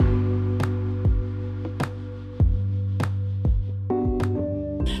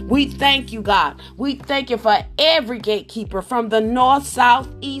We thank you, God. We thank you for every gatekeeper from the north, south,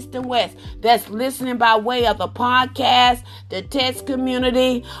 east, and west that's listening by way of the podcast, the text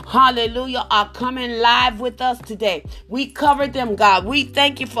community, hallelujah, are coming live with us today. We cover them, God. We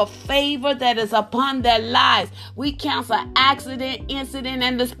thank you for favor that is upon their lives. We cancel accident, incident,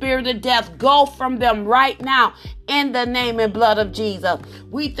 and the spirit of death. Go from them right now in the name and blood of Jesus.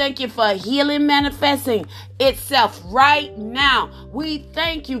 We thank you for healing manifesting itself right now. We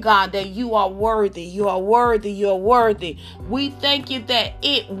thank you, God, that you are worthy. You are worthy. You are worthy. We thank you that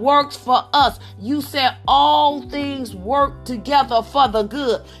it works for us. You said all things work together for the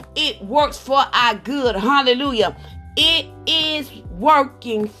good. It works for our good. Hallelujah. It is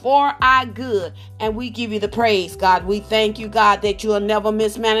working for our good, and we give you the praise, God. We thank you, God, that you will never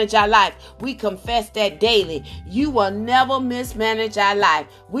mismanage our life. We confess that daily. You will never mismanage our life.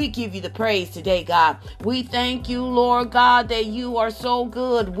 We give you the praise today, God. We thank you, Lord God, that you are so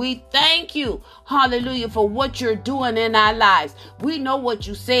good. We thank you, hallelujah, for what you're doing in our lives. We know what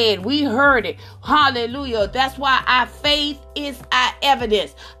you said. We heard it. Hallelujah. That's why our faith is our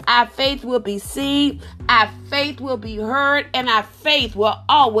evidence. Our faith will be seen. Our faith will be heard, and our faith will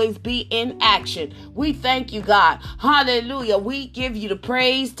always be in action. We thank you, God. Hallelujah. We give you the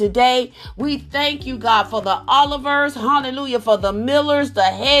praise today. We thank you, God, for the Olivers. Hallelujah. For the Millers, the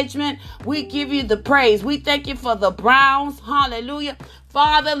Hedgeman. We give you the praise. We thank you for the Browns. Hallelujah.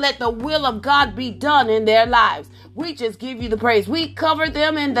 Father, let the will of God be done in their lives. We just give you the praise. We cover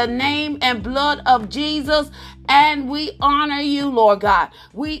them in the name and blood of Jesus, and we honor you, Lord God.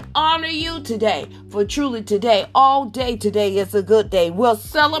 We honor you today, for truly today, all day today is a good day. We'll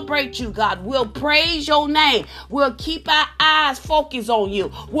celebrate you, God. We'll praise your name. We'll keep our eyes focused on you.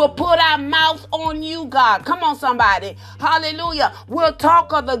 We'll put our mouth on you, God. Come on, somebody. Hallelujah. We'll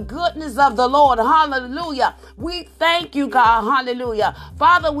talk of the goodness of the Lord. Hallelujah. We thank you, God. Hallelujah.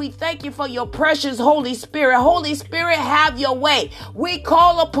 Father, we thank you for your precious Holy Spirit. Holy Spirit, have your way. We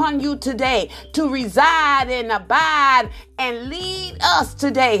call upon you today to reside and abide and lead us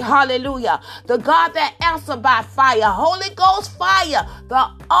today. Hallelujah. The God that answers by fire. Holy Ghost fire. The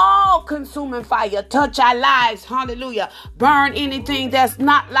all-consuming fire. Touch our lives. Hallelujah. Burn anything that's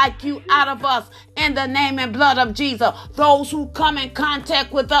not like you out of us in the name and blood of Jesus. Those who come in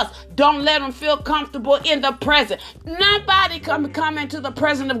contact with us, don't let them feel comfortable in the present. Nobody come into the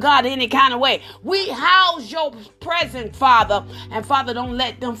presence of God any kind of way. We house your presence, Father. And Father, don't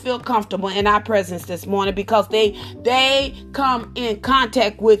let them feel comfortable in our presence this morning, because they come in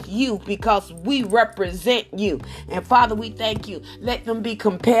contact with you because we represent you. And Father, we thank you. Let them be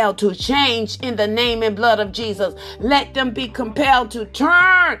compelled to change in the name and blood of Jesus. Let them be compelled to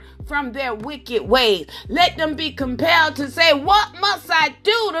turn from their wicked ways. Let them be compelled to say, what must I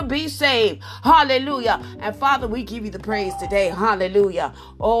do to be saved? Hallelujah. And Father, we give you the praise today. Hallelujah.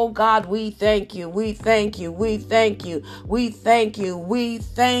 Oh God, we thank you. We thank you. We thank you. We thank you. We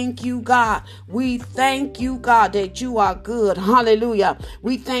thank you, God. We thank you, God, that you are good. Hallelujah.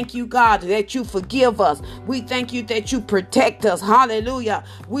 We thank you, God, that you forgive us. We thank you that you protect us. Hallelujah.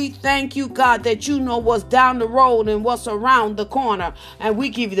 We thank you, God, that you know what's down the road and what's around the corner. And we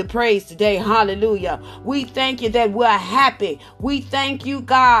give you the praise today. Hallelujah. We thank you that we're happy. We thank you,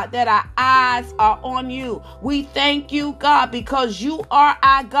 God, that our eyes are on you. We thank you, God, because you are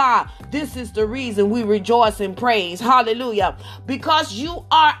our God. This is the reason we rejoice and praise. Hallelujah. Because you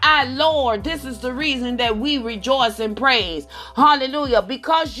are our Lord. This is the reason that we rejoice and praise. Hallelujah.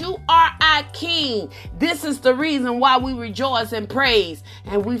 Because you are our King. This is the reason why we rejoice and praise.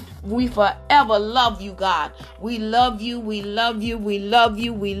 And we forever love you, God. We love you. We love you. We love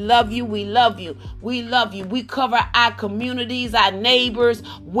you. We love you. We love you. We love you. We cover our communities, our neighbors,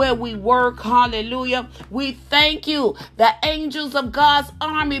 where we work. Hallelujah. We thank you. The angels of God's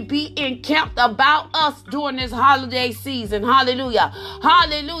army be encamped about us during this holiday season. Hallelujah.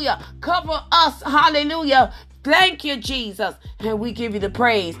 Hallelujah. Cover us. Hallelujah. Thank you, Jesus. And we give you the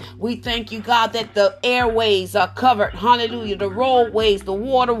praise. We thank you, God, that the airways are covered. Hallelujah. The roadways, the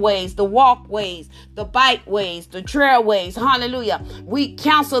waterways, the walkways, the bikeways, the trailways. Hallelujah. We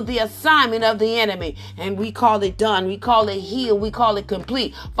cancel the assignment of the enemy and we call it done. We call it healed. We call it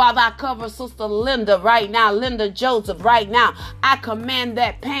complete. Father, I cover Sister Linda right now. Linda Joseph right now. I command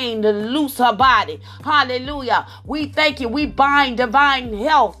that pain to loose her body. Hallelujah. We thank you. We bind divine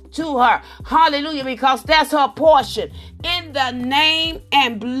health to her. Hallelujah. Because that's her portion in the name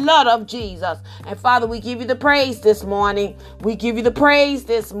and blood of Jesus. And Father, we give you the praise this morning. We give you the praise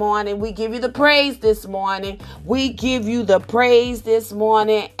this morning. We give you the praise this morning. We give you the praise this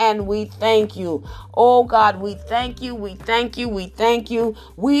morning, and we thank you. Oh God, we thank you. We thank you. We thank you.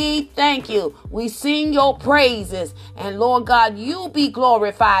 We thank you. We sing your praises. And Lord God, you be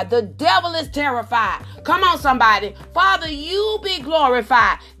glorified. The devil is terrified. Come on, somebody. Father, you be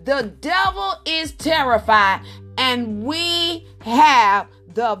glorified. The devil is terrified, and we have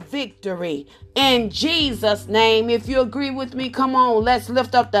the victory. In Jesus' name, if you agree with me, come on, let's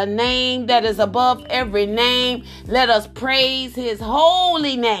lift up the name that is above every name. Let us praise his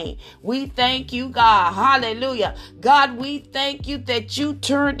holy name. We thank you, God. Hallelujah. God, we thank you that you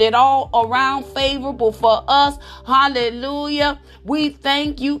turned it all around favorable for us. Hallelujah. We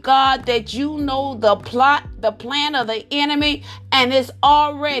thank you, God, that you know the plot, the plan of the enemy, and it's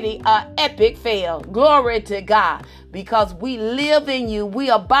already an epic fail. Glory to God. Because we live in you, we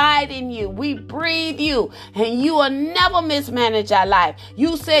abide in you, we breathe you, and you will never mismanage our life.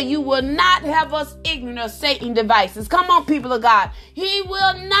 You said you will not have us ignorant of Satan's devices. Come on, people of God. He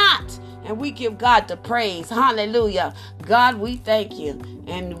will not. And we give God the praise. Hallelujah. God, we thank you,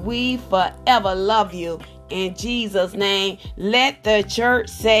 and we forever love you. In Jesus' name, let the church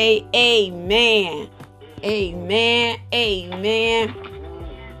say amen. Amen. Amen.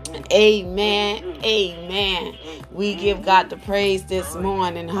 Amen. Amen. We give God the praise this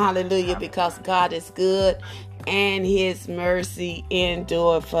morning. Hallelujah. Because God is good and his mercy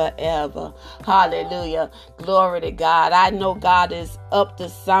endure forever. Hallelujah. Glory to God. I know God is up to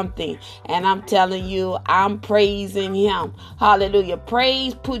something, and I'm telling you, I'm praising him. Hallelujah.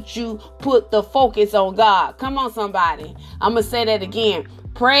 Praise put the focus on God. Come on, somebody. I'm going to say that again.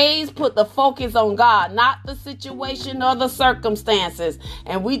 Praise put the focus on God, not the situation or the circumstances.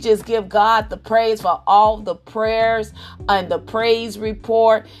 And we just give God the praise for all the prayers and the praise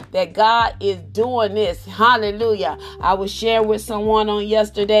report that God is doing this. Hallelujah. I was sharing with someone on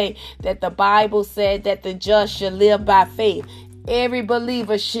yesterday that the Bible said that the just shall live by faith. Every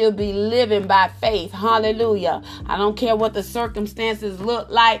believer should be living by faith. Hallelujah. I don't care what the circumstances look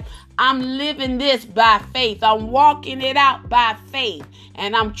like. I'm living this by faith. I'm walking it out by faith.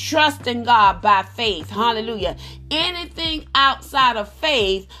 And I'm trusting God by faith. Hallelujah. Anything outside of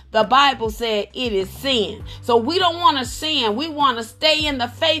faith, the Bible said it is sin. So we don't want to sin. We want to stay in the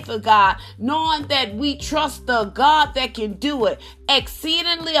faith of God, knowing that we trust the God that can do it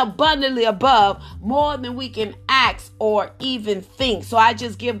exceedingly abundantly above more than we can ask or even think. So I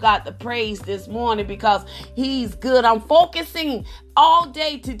just give God the praise this morning because he's good. I'm focusing all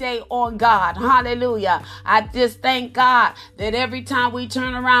day today on God. Hallelujah. I just thank God that every time we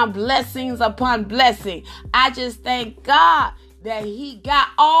turn around, blessings upon blessing. I just thank God that he got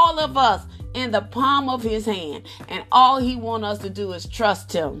all of us in the palm of his hand, and all he wants us to do is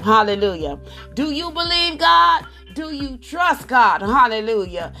trust him. Hallelujah. Do you believe God? Do you trust God?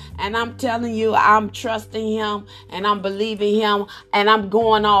 Hallelujah. And I'm telling you, I'm trusting him, and I'm believing him, and I'm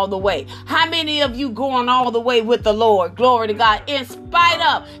going all the way. How many of you going all the way with the Lord? Glory to God. In spite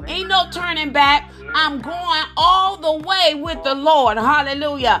of, ain't no turning back. I'm going all the way with the Lord.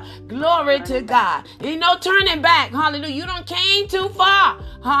 Hallelujah. Glory to God. Ain't no turning back. Hallelujah. You done came too far.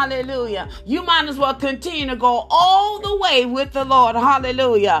 Hallelujah. You might as well continue to go all the way with the Lord.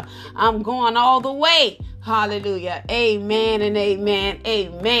 Hallelujah. I'm going all the way. Hallelujah. Amen and amen.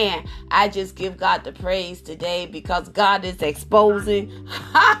 Amen. I just give God the praise today because God is exposing.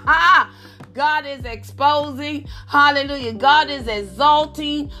 God is exposing. Hallelujah. God is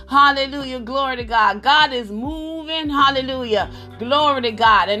exalting. Hallelujah. Glory to God. God is moving. Hallelujah. Glory to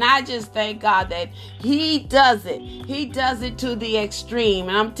God. And I just thank God that he does it. He does it to the extreme.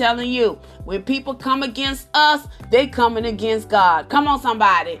 And I'm telling you, when people come against us, they coming against God. Come on,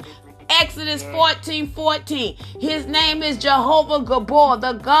 somebody. Exodus 14:14. His name is Jehovah Gabor,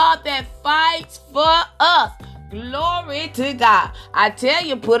 the God that fights for us. Glory to God. I tell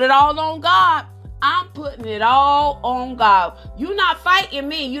you, put it all on God. I'm putting it all on God. You're not fighting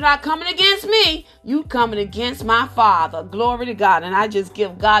me. You're not coming against me. You coming against my Father. Glory to God. And I just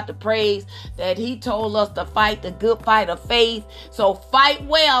give God the praise that he told us to fight the good fight of faith. So fight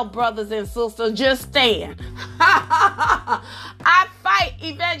well, brothers and sisters. Just stand. I fight,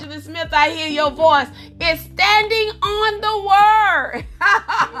 Evangelist Smith. I hear your voice. It's standing on the word.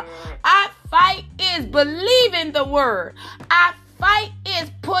 I fight is believing the word. I fight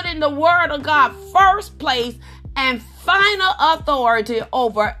is putting the word of God first place and final authority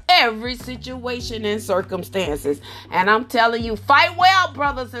over every situation and circumstances. And I'm telling you, fight well,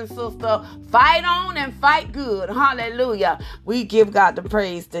 brothers and sisters. Fight on and fight good. Hallelujah. We give God the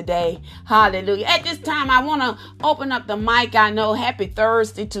praise today. Hallelujah. At this time, I want to open up the mic. I know happy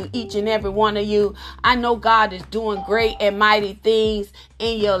Thursday to each and every one of you. I know God is doing great and mighty things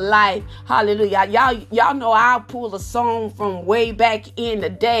in your life. Hallelujah. Y'all know I'll pull a song from way back in the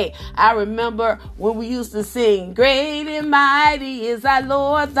day. I remember when we used to sing, great and mighty is our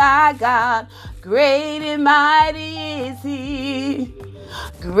Lord thy God. Great and mighty is he.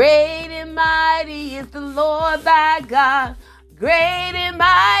 Great and mighty is the Lord thy God. Great and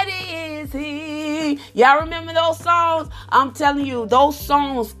mighty is he. Y'all remember those songs? I'm telling you, those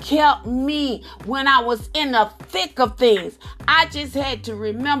songs kept me when I was in the thick of things. I just had to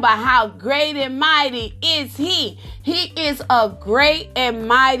remember how great and mighty is he. He is a great and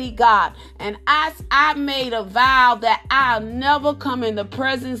mighty God. And I made a vow that I'll never come in the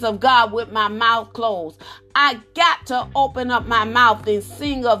presence of God with my mouth closed. I got to open up my mouth and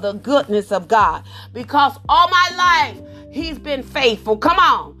sing of the goodness of God, because all my life he's been faithful. Come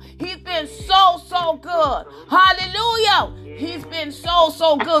on. He's been so good. Hallelujah. He's been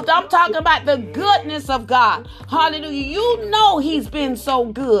so good. I'm talking about the goodness of God. Hallelujah. You know he's been so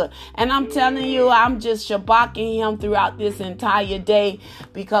good. And I'm telling you, I'm just shabbaking him throughout this entire day,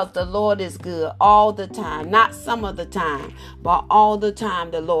 because the Lord is good all the time. Not some of the time, but all the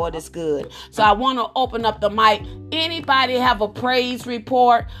time the Lord is good. So I want to open up the mic. Anybody have a praise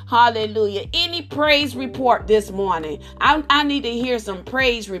report? Hallelujah. Any praise report this morning? I need to hear some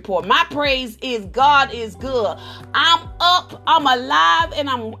praise report. My praise is God is good. I'm up, I'm alive, and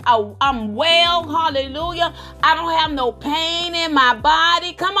I'm well. Hallelujah. I don't have no pain in my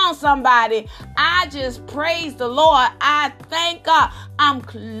body. Come on, somebody. I just praise the Lord. I thank God. I'm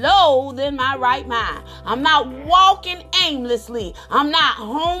clothed in my right mind. I'm not walking aimlessly. I'm not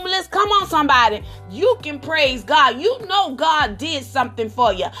homeless. Come on, somebody. You can praise God. You know God did something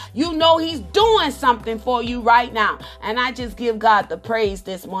for you. You know he's doing something for you right now. And I just give God the praise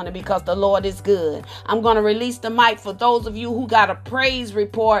this morning, because the Lord is good. I'm going to release the mic for those of you who got a praise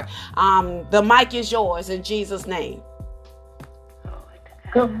report. The mic is yours in Jesus' name.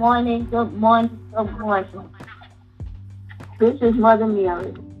 Good morning, good morning, good morning. This is Mother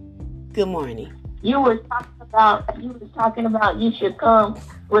Mary. Good morning. You was talking about you should come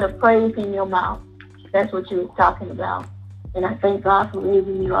with a praise in your mouth. That's what you was talking about. And I thank God for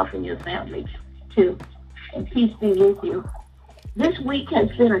raising you up and your family too. And peace be with you. This week has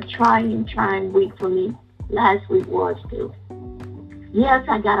been a trying week for me. Last week was too. Yes,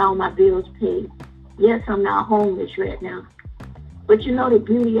 I got all my bills paid. Yes, I'm not homeless right now. But you know the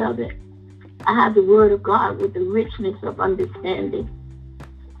beauty of it? I have the Word of God with the richness of understanding,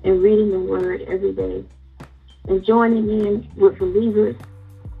 and reading the Word every day, and joining in with believers,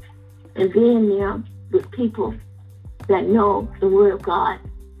 and being there with people that know the Word of God.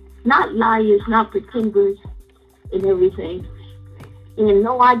 Not liars, not pretenders, and everything. And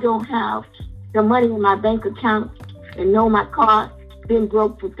no, I don't have the money in my bank account, and no, my car been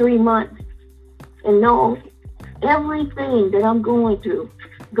broke for 3 months, and no, everything that I'm going through,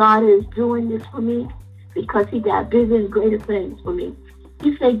 God is doing this for me because he got bigger and greater things for me.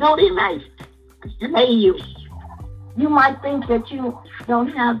 He said, don't imagine, hey you. You might think that you don't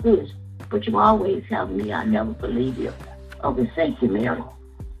have this, but you always have me. I never believe you. Oh, forsake you, Mary.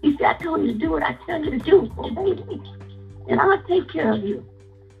 He said, I told you to do what I tell you to do. Obey me, and I'll take care of you.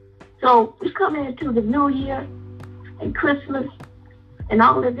 So we come into the new year and Christmas and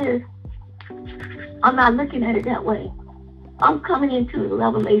all of this. I'm not looking at it that way. I'm coming into the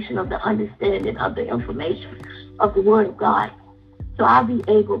revelation of the understanding of the information of the Word of God. So I'll be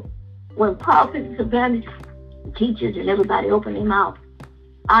able, when prophets, evangelists, teachers, and everybody open their mouth,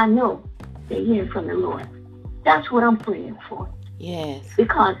 I know they're hearing from the Lord. That's what I'm praying for. Yes.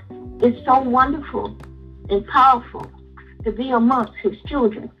 Because it's so wonderful and powerful to be amongst his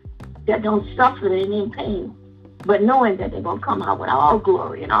children that don't suffer and in pain, but knowing that they're going to come out with all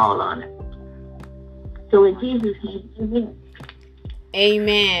glory and all honor. So in Jesus' name, amen.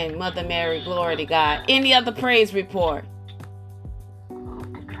 Amen, Mother Mary. Glory to God. Any other praise report?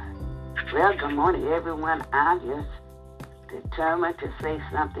 Well, good morning, everyone. I'm just determined to say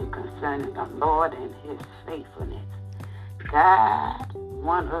something concerning the Lord and his faithfulness. God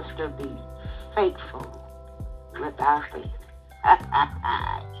wants us to be faithful with our faith.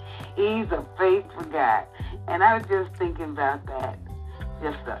 He's a faithful God. And I was just thinking about that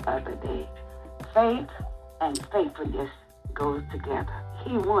just the other day. Faith and faithfulness goes together.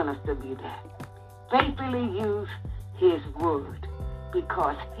 He wants us to be that. Faithfully use his word,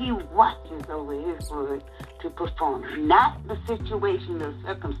 because he watches over his word to perform it. Not the situation or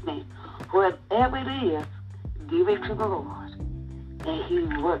circumstance. Whatever it is, give it to the Lord. And he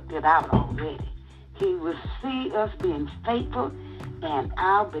worked it out already. He will see us being faithful and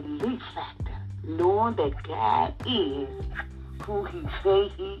our belief factor, knowing that God is who he say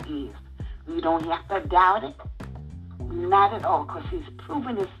he is. We don't have to doubt it. Not at all, because he's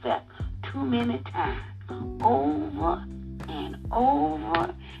proven himself too many times. Over and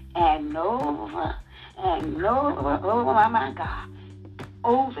over and over and over. Oh, my God.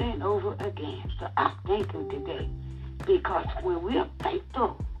 Over and over again. So I thank him today. Because when we're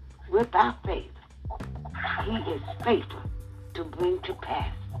faithful with our faith, he is faithful to bring to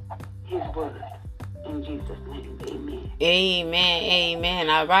pass his word. In Jesus' name, amen. Amen, amen.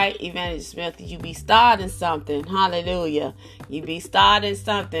 All right, Evangelist Smith, you be starting something. Hallelujah. You be starting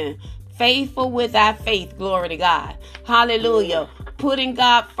something. Faithful with our faith. Glory to God. Hallelujah. Putting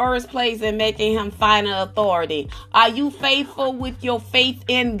God first place and making him final authority. Are you faithful with your faith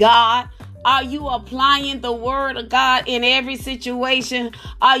in God? Are you applying the word of God in every situation?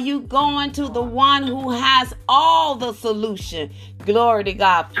 Are you going to the one who has all the solution? Glory to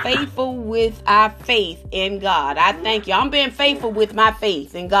God. Faithful with our faith in God. I thank you. I'm being faithful with my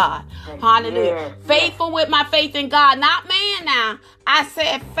faith in God. Hallelujah. Yes. Faithful with my faith in God. Not man now. I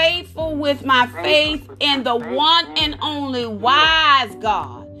said faithful with my faith in the one and only wise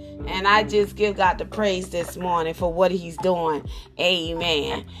God. And I just give God the praise this morning for what he's doing.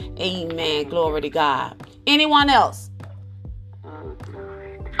 Amen. Amen. Glory to God. Anyone else?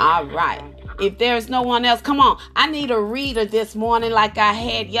 All right. If there's no one else, come on. I need a reader this morning like I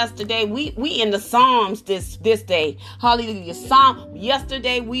had yesterday. We in the Psalms this day. Hallelujah.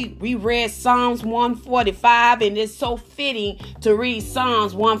 Yesterday we read Psalms 145, and it's so fitting to read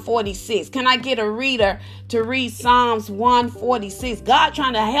Psalms 146. Can I get a reader to read Psalms 146? God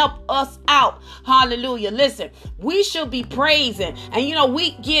trying to help us out. Hallelujah. Listen, we should be praising. And you know,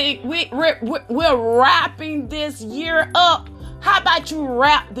 we're wrapping this year up. How about you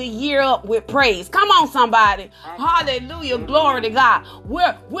wrap the year up with praise? Come on, somebody. Hallelujah. Glory to God.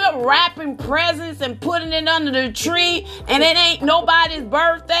 We're wrapping presents and putting it under the tree, and it ain't nobody's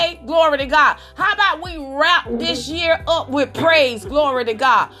birthday. Glory to God. How about we wrap this year up with praise? Glory to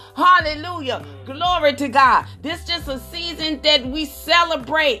God. Hallelujah. Glory to God. This is just a season that we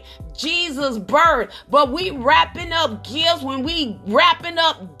celebrate Jesus' birth, but we wrapping up gifts, when we wrapping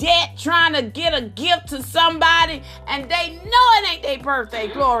up debt, trying to get a gift to somebody, and they know it ain't their birthday.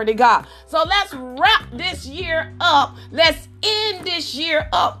 Glory to God. So let's wrap this year up. Let's end this year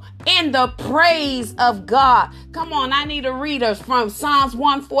up in the praise of God. Come on, I need a reader from Psalms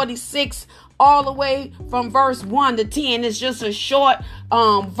 146 all the way from verse 1 to 10. It's just a short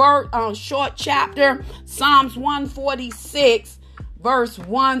short chapter. Psalms 146 verse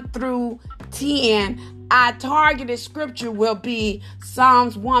 1 through 10. Our targeted scripture will be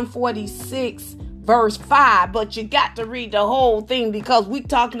Psalms 146 verse 5. But you got to read the whole thing, because we're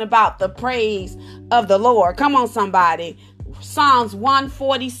talking about the praise of the Lord. Come on, somebody. Psalms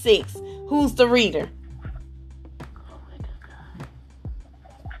 146. Who's the reader?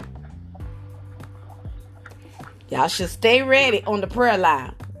 Y'all should stay ready on the prayer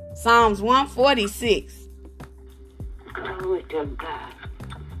line. Psalms 146. Glory to God.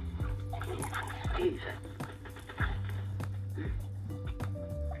 Jesus.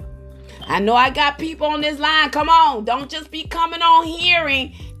 I know I got people on this line. Come on. Don't just be coming on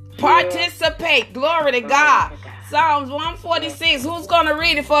hearing. Participate. Yeah. Glory to God. Psalms 146. Who's going to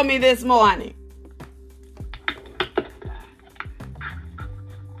read it for me this morning?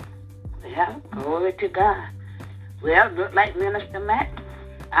 Well, glory to God. Well, look like Minister Matt.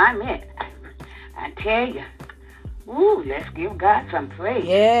 I'm it. I tell you. Ooh, let's give God some praise.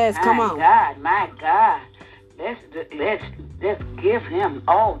 Yes, come on. My God. Let's give him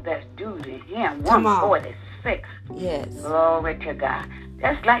all that's due to him. Come on. 146. Yes. Glory to God.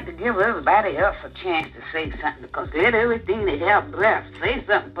 Just like to give everybody else a chance to say something, because they're everything they have breath. Say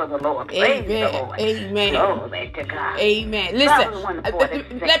something for the Lord. Praise the Lord. Amen. Glory to God. Amen. Listen,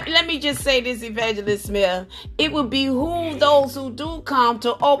 let me just say this, Evangelist Smith. It would behoove those who do come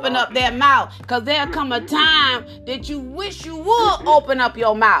to open up their mouth, because there'll come a time that you wish you would open up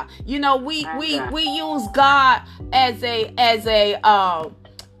your mouth. You know, we use God as a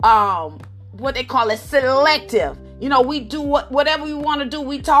what they call it, selective. You know, we do whatever we want to do.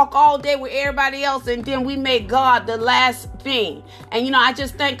 We talk all day with everybody else, and then we make God the last thing. And, you know, I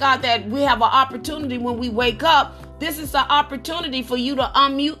just thank God that we have an opportunity when we wake up This is an opportunity for you to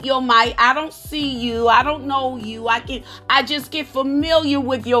unmute your mic. I don't see you. I don't know you. I just get familiar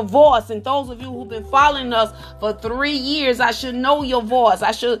with your voice. And those of you who've been following us for 3 years, I should know your voice.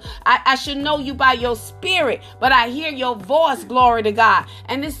 I should know you by your spirit. But I hear your voice, glory to God.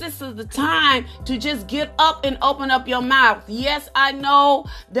 And this is the time to just get up and open up your mouth. Yes, I know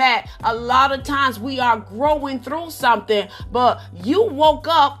that a lot of times we are growing through something, but you woke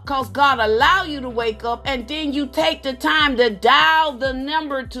up because God allowed you to wake up, and then you take the time to dial the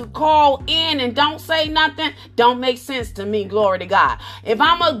number to call in and don't say nothing. Don't make sense to me, glory to God. If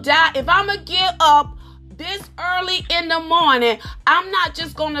I'm gonna get up this early in the morning, I'm not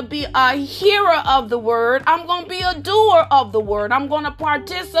just going to be a hearer of the word. I'm going to be a doer of the word. I'm going to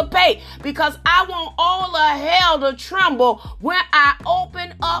participate because I want all of hell to tremble when I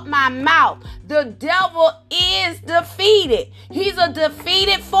open up my mouth. The devil is defeated. He's a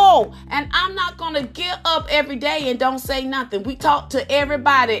defeated foe. And I'm not going to get up every day and don't say nothing. We talk to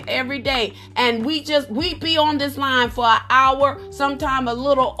everybody every day. And we be on this line for an hour, sometime a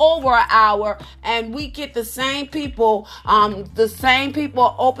little over an hour. And we get the same people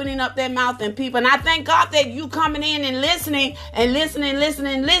opening up their mouth and people. And I thank God that you coming in and listening.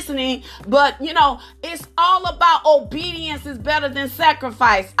 But it's all about obedience is better than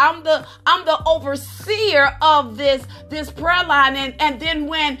sacrifice. I'm the overseer of this prayer line. And then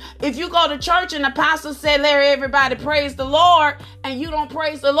if you go to church and the pastor said, let everybody praise the Lord, and you don't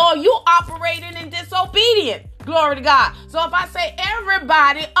praise the Lord, you operating in disobedience. Glory to God. So if I say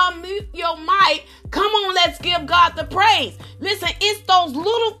everybody unmute your mic, come on, let's give God the praise. Listen, it's those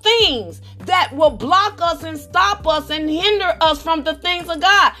little things that will block us and stop us and hinder us from the things of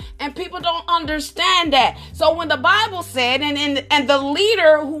God. And people don't understand that. So when the Bible said, and the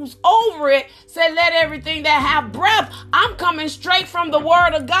leader who's over it said, let everything that have breath, I'm coming straight from the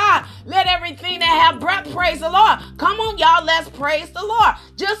word of God. Let everything that have breath praise the Lord. Come on, y'all, let's praise the Lord.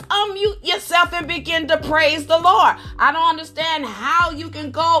 Just unmute yourself and begin to praise the Lord. I don't understand how you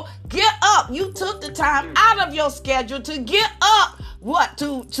can go get up. You took the time out of your schedule to get up. What?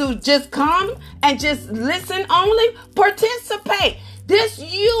 To just come and just listen only? Participate. This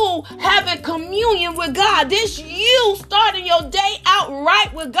you having communion with God. This you starting your day out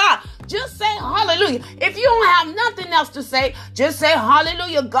right with God. Just say hallelujah. If you don't have nothing else to say, just say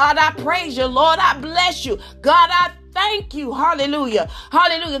hallelujah. God, I praise you. Lord, I bless you. God, I thank you. Hallelujah.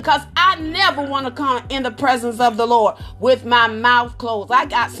 Hallelujah. Because I never want to come in the presence of the Lord with my mouth closed. I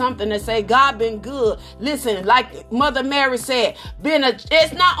got something to say. God been good. Listen, like Mother Mary said,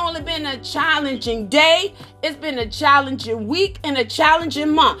 it's not only been a challenging day, it's been a challenging week and a challenging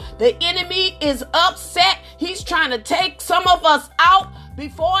month. The enemy is upset. He's trying to take some of us out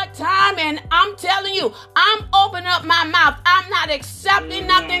before time, and I'm telling you, I'm opening up my mouth. I'm not accepting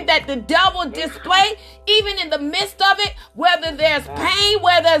nothing that the devil display, even in the midst of it, whether there's pain,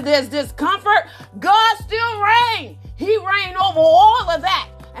 whether there's discomfort. God still reigns. He reigns over all of that.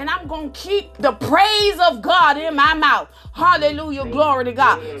 And I'm going to keep the praise of God in my mouth. Hallelujah. Glory to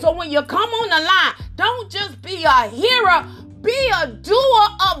God. So when you come on the line, don't just be a hearer. Be a doer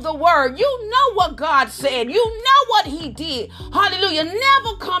of the word. You know what God said. You know what he did. Hallelujah.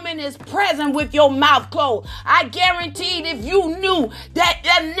 Never come in his presence with your mouth closed. I guaranteed if you knew that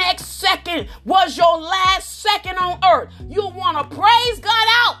the next second was your last second on earth, you want to praise God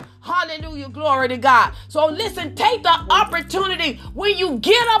out. Hallelujah. Glory to God. So listen, take the opportunity when you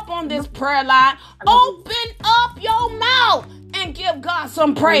get up on this prayer line, open up your mouth and give God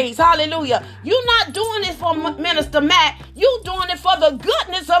some praise. Hallelujah. You're not doing this for Minister Matt. You're doing it for the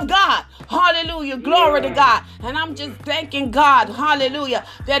goodness of God. Hallelujah. Glory to God. And I'm just thanking God. Hallelujah.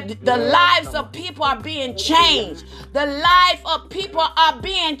 That the lives of people are being changed. The life of people are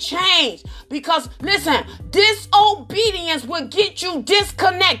being changed. Because listen, disobedience will get you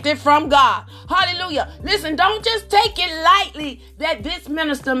disconnected from God. Hallelujah. Listen, don't just take it lightly that this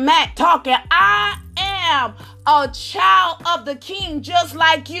Minister Matt talking. I am a child of the King just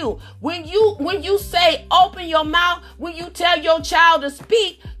like you. When you say open your mouth, when you tell your child to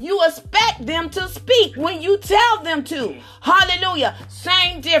speak, you expect them to speak when you tell them to. Hallelujah.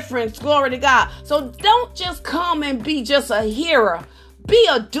 Same difference. Glory to God. So don't just come and be just a hearer. Be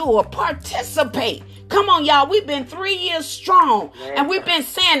a doer. Participate. Come on, y'all. We've been 3 years strong. And we've been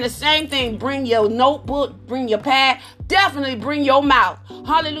saying the same thing. Bring your notebook. Bring your pad. Definitely bring your mouth.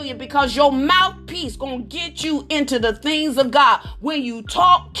 Hallelujah. Because your mouthpiece going to get you into the things of God when you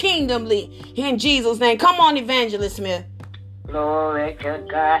talk kingdomly in Jesus' name. Come on, Evangelist Smith. Glory to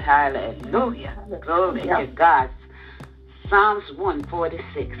God. Hallelujah. Glory to God. Psalms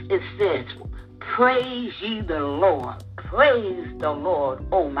 146. It says, praise ye the Lord. Praise the Lord,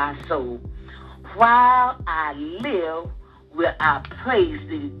 O my soul. While I live, will I praise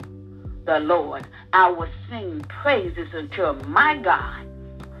thee, the Lord. I will sing praises unto my God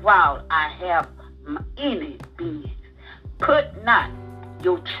while I have any being. Put not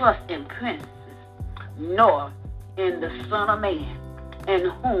your trust in princes, nor in the Son of Man, in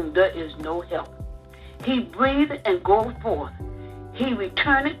whom there is no help. He breathed and goes forth. He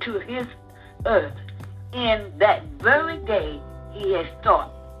returned to his earth. In that very day he his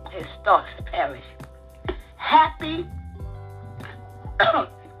thoughts perish. Happy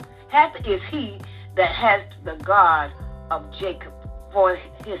is he that has the God of Jacob for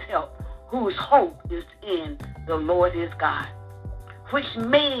his help, whose hope is in the Lord his God, which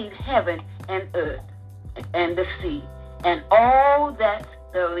made heaven and earth and the sea, and all that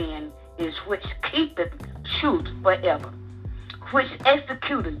therein is, which keepeth truth forever, which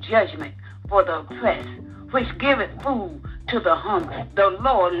executeth judgment for the oppressed, which giveth food to the hungry. The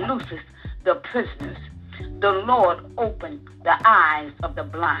Lord looseth the prisoners. The Lord opened the eyes of the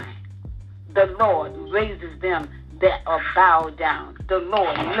blind. The Lord raises them that are bowed down. The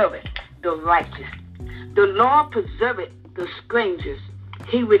Lord loveth the righteous. The Lord preserveth the strangers.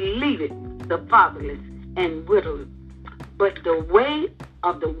 He relieveth the fatherless and widows. But the way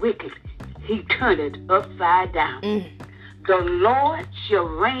of the wicked he turneth upside down. The Lord shall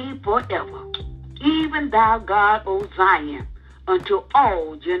reign forever, even thou God, O Zion, unto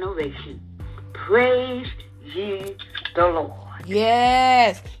all generations. Praise ye the Lord.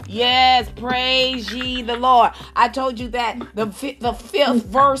 Yes, praise ye the Lord. I told you that the fifth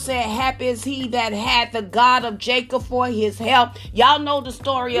verse said, happy is he that had the God of Jacob for his help. Y'all know the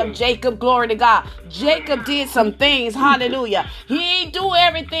story of Jacob, glory to God. Jacob did some things, hallelujah. He ain't do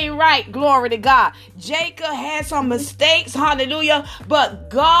everything right, glory to God. Jacob had some mistakes, hallelujah, but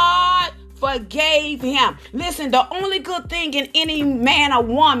God forgave him. Listen, the only good thing in any man or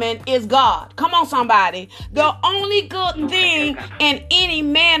woman is God. Come on, somebody. The only good thing in any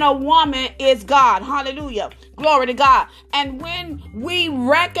man or woman is God. Hallelujah. Glory to God. And when we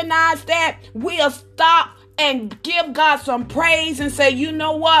recognize that, we'll stop and give God some praise and say, you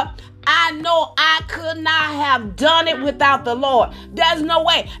know what? I know I could not have done it without the Lord. There's no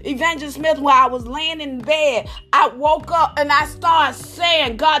way. Evangelist Smith, while I was laying in bed, I woke up and I started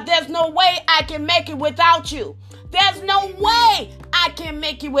saying, God, there's no way I can make it without you. There's no way I can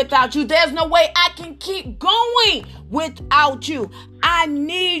make it without you. There's no way I can keep going without you. I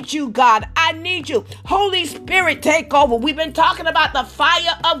need you, God. I need you. Holy Spirit, take over. We've been talking about the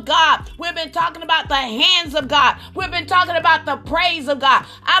fire of God. We've been talking about the hands of God. We've been talking about the praise of God.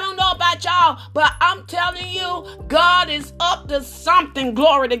 I don't know about y'all, but I'm telling you, God is up to something.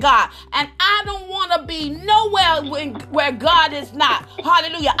 Glory to God. And I don't want to be nowhere where God is not.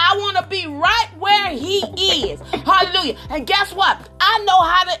 Hallelujah. I want to be right where he is. Hallelujah. And guess what? I know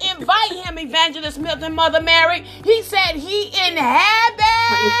how to invite him, Evangelist Smith and Mother Mary. He said he inhabits.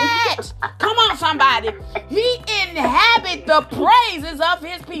 Come on, somebody. He inhabits the praises of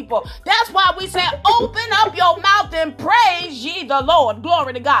his people. That's why we say, open up your mouth and praise ye the Lord.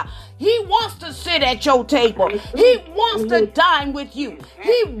 Glory to God. He wants to sit at your table. He wants to dine with you.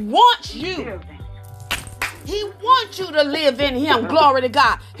 He wants you. He wants you to live in him. Glory to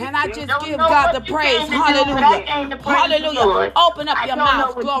God. And I just give God the praise. Hallelujah. Hallelujah. Open up your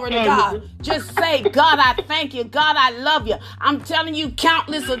mouth. Glory to God. Just say, God, I thank you. God, I love you. I'm telling you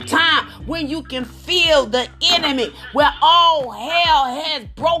countless of times when you can feel the enemy, where all hell has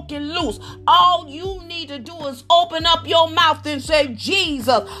broken loose. All you need to do is open up your mouth and say,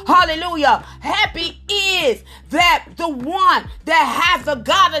 Jesus. Hallelujah. Happy is that the one that has the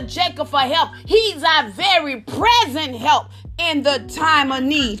God of Jacob for help. He's our very present help in the time of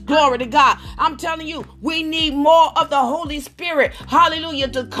need. Glory to God. I'm telling you, we need more of the Holy Spirit. Hallelujah.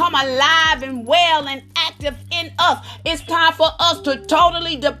 To come alive and well and active in us. It's time for us to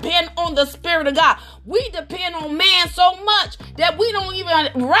totally depend on the Spirit of God. We depend on man so much that we don't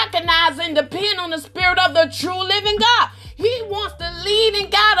even recognize and depend on the Spirit of the true living God. He wants to lead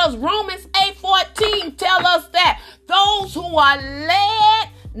and guide us. Romans 8:14 tell us that those who are led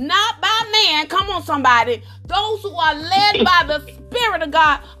not by man, come on somebody, those who are led by the Spirit of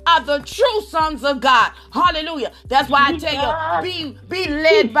God are the true sons of God. Hallelujah. That's why I tell you, be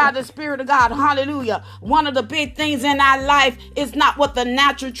led by the Spirit of God. Hallelujah. One of the big things in our life is not what the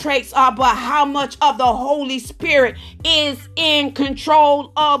natural traits are, but how much of the Holy Spirit is in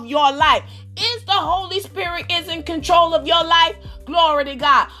control of your life. Is the Holy Spirit is in control of your life? Glory to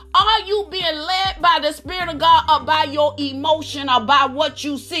God. Are you being led by the Spirit of God or by your emotion or by what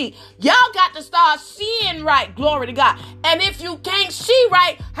you see? Y'all got to start seeing right. Glory to God. And if you can't see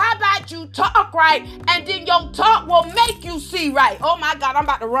right, how about you talk right? And then your talk will make you see right. Oh my God, I'm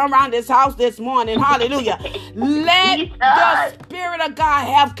about to run around this house this morning. Hallelujah. Let the Spirit of God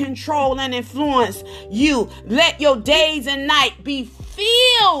have control and influence you. Let your days and night be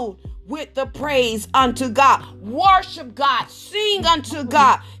filled with the praise unto God. Worship God. Sing unto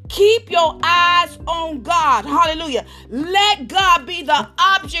God. Keep your eyes on God. Hallelujah. Let God be the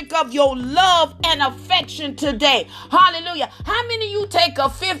object of your love and affection today. Hallelujah. How many of you take a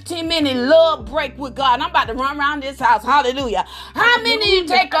 15-minute love break with God? I'm about to run around this house. Hallelujah. How many of you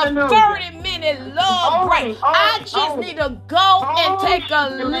take a 30-minute love break? I just need to go and take a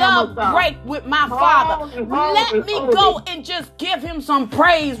love break with my Father. Let me go and just give him some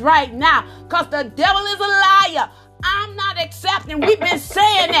praise right now, because the devil is a liar. I'm not accepting. We've been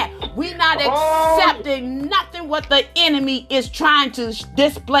saying that. We're not accepting nothing what the enemy is trying to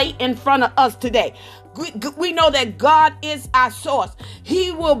display in front of us today. We know that God is our source.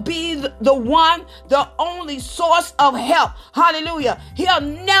 He will be the one, the only source of help. Hallelujah. He'll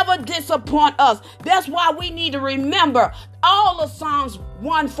never disappoint us. That's why we need to remember all of Psalms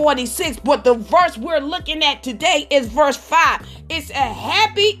 146. But the verse we're looking at today is verse 5. It's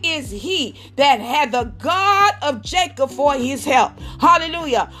happy is he that had the God of Jacob for his help.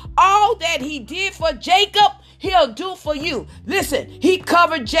 Hallelujah. All that he did for Jacob, he'll do for you. Listen, he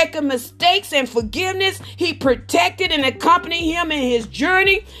covered Jacob's mistakes and forgiveness. He protected and accompanied him in his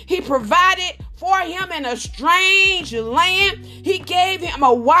journey. He provided for him in a strange land. He gave him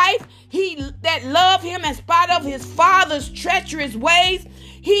a wife that loved him in spite of his father's treacherous ways.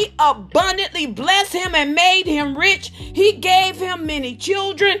 He abundantly blessed him and made him rich. He gave him many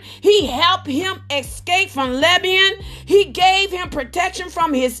children. He helped him escape from Lebanon. He gave him protection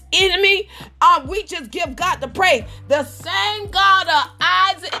from his enemy. We just give God the praise. The same God of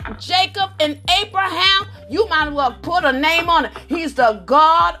Isaac, Jacob, and Abraham, you might as well put a name on it. He's the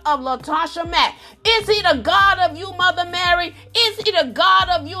God of Latasha Mack. Is he the God of you, Mother Mary? Is he the God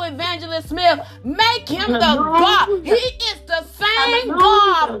of you, Evangelist Smith? Make him the God. He is the same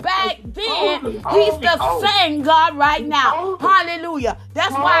God back then. He's the same God right now. Hallelujah.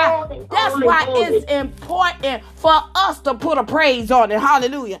 That's why it's important for us to put a praise on it.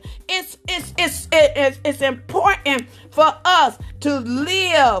 Hallelujah. It's important for us to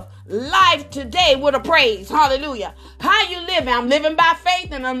live life today with a praise. Hallelujah. How you living? I'm living by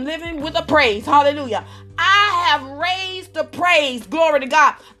faith and I'm living with a praise. Hallelujah. I have raised the praise. Glory to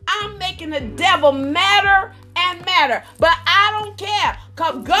God. I'm making the devil matter and matter. But I don't care,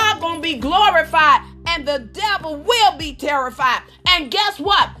 because God gonna be glorified and the devil will be terrified. And guess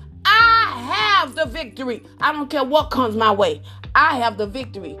what? I have the victory. I don't care what comes my way. I have the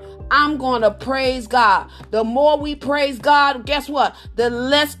victory. I'm going to praise God. The more we praise God, guess what? The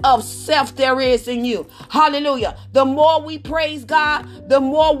less of self there is in you. Hallelujah. The more we praise God, the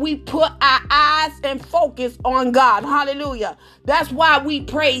more we put our eyes and focus on God. Hallelujah. That's why we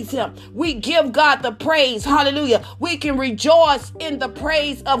praise him. We give God the praise. Hallelujah. We can rejoice in the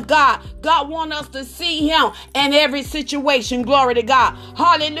praise of God. God wants us to see him in every situation. Glory to God.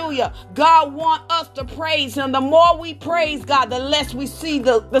 Hallelujah. God wants us to praise him. The more we praise God, the less we see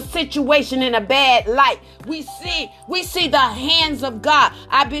the situation in a bad light. We see the hands of God.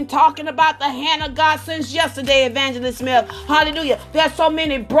 I've been talking about the hand of God since yesterday, Evangelist Smith. Hallelujah. There's so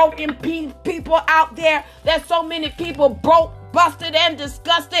many broken people out there. There's so many people broke, busted, and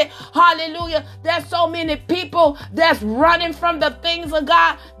disgusted. Hallelujah. There's so many people that's running from the things of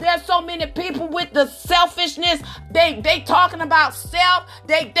God. There's so many people with the selfishness. They talking about self.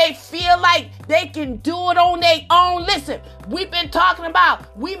 They feel like they can do it on their own. Listen, we've been talking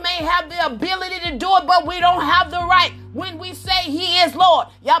about we may have the ability to do it, but we don't have the right. When we say he is Lord,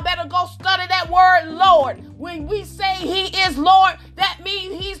 y'all better go study that word Lord. When we say he is Lord, that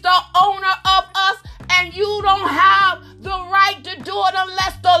means he's the owner of us, and you don't have the right to do it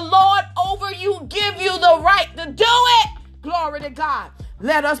unless the Lord over you give you the right to do it. Glory to God.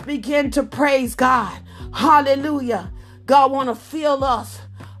 Let us begin to praise God. Hallelujah. God want to fill us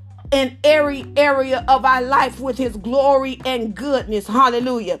in every area of our life with his glory and goodness.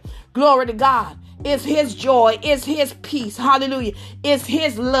 Hallelujah. Glory to God. It's his joy. It's his peace. Hallelujah. It's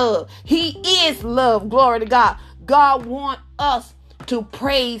his love. He is love. Glory to God. God wants us to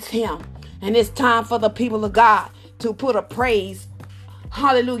praise him. And it's time for the people of God to put a praise,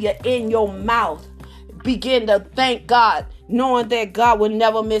 hallelujah, in your mouth. Begin to thank God. knowing that God will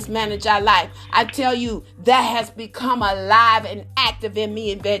never mismanage our life. I tell you, that has become alive and active in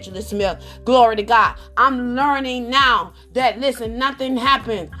me, Evangelist Smith. Glory to God. I'm learning now that, listen, nothing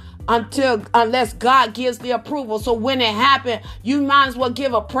happened unless God gives the approval. So when it happened, you might as well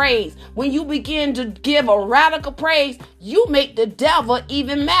give a praise. When you begin to give a radical praise, you make the devil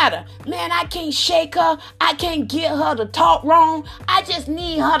even madder. Man, I can't shake her. I can't get her to talk wrong. I just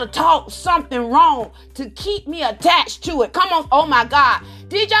need her to talk something wrong to keep me attached to it. Come on. Oh my God.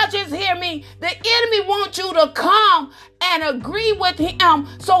 Did y'all just hear me? The enemy wants you to come and agree with him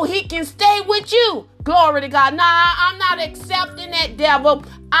so he can stay with you. Glory to God. Nah, I'm not accepting that, devil.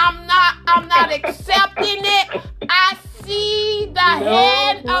 I'm not accepting it. I see the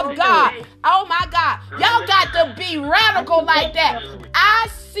hand of God. Oh my God. Y'all got to be radical like that. I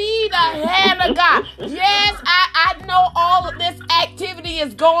see the hand of God. Yes, I know all of this activity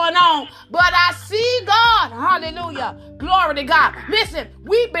is going on, but I see God. Hallelujah. Glory to God. Listen,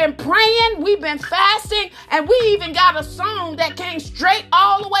 we've been praying, we've been fasting, and we even got a song that came straight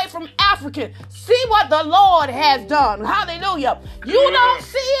all the way from Africa. See what the Lord has done. Hallelujah. You don't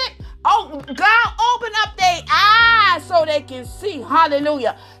see it? Oh, God, open up their eyes so they can see.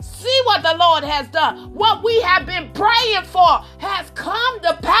 Hallelujah. See what the Lord has done. What we have been praying for has come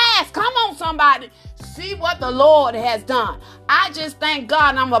to pass. Come on, somebody. See what the Lord has done. I just thank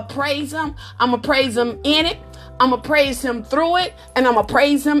God. I'm going to praise him. I'm going to praise him in it. I'm going to praise him through it. And I'm going to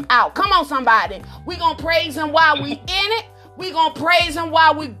praise him out. Come on, somebody. We're going to praise him while we in it. We're going to praise him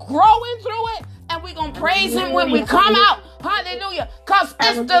while we're growing through it. And we're going to praise him when we come out. Hallelujah. Because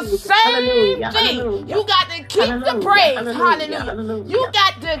it's the same thing. You got to keep the praise. Hallelujah. You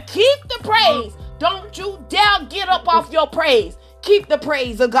got to keep the praise. Don't you dare get up off your praise. Keep the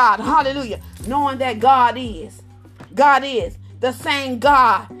praise of God. Hallelujah. Knowing that God is the same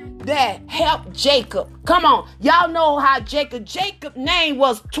God that helped Jacob. Come on. Y'all know how Jacob's name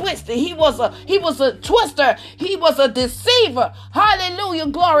was twisted. He was a twister. He was a deceiver. Hallelujah.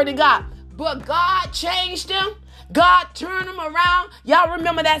 Glory to God. But God changed him. God turned him around. Y'all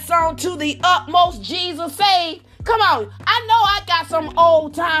remember that song, To the Utmost Jesus Saved? Come on. I know I got some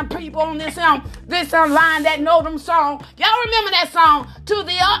old time people on this line that know them songs. Y'all remember that song, To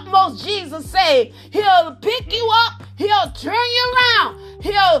the Utmost Jesus Saved? He'll pick you up. He'll turn you around.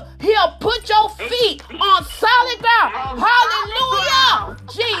 He'll put your feet on solid ground. Hallelujah.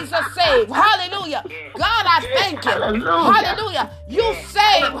 Jesus saved. Hallelujah. God, I thank you. Hallelujah. You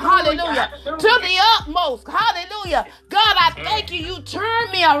saved. Hallelujah. To the utmost. Hallelujah. God, I thank you. You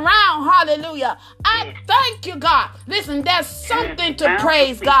turn me around. Hallelujah. I thank you, God. Listen, there's something to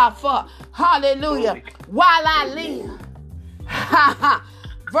praise God for. Hallelujah. While I live.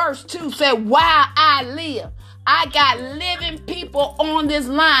 Verse 2 said, while I live. I got living people on this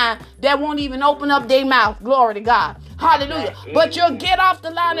line that won't even open up their mouth. Glory to God. Hallelujah. But you'll get off the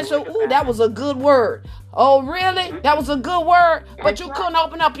line and say, ooh, that was a good word. Oh, really? That was a good word, but you couldn't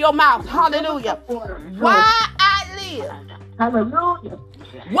open up your mouth. Hallelujah. While I live. Hallelujah.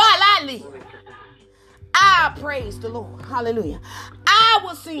 While I live, I praise the Lord. Hallelujah. I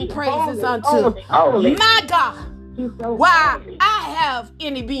will sing praises unto my God. While I have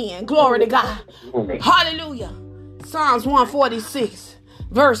any being. Glory to God. Hallelujah. Psalms 146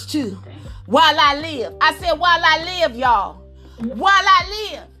 verse 2. While I live. I said while I live, y'all. While I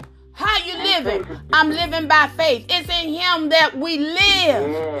live. How you living? I'm living by faith. It's in him that we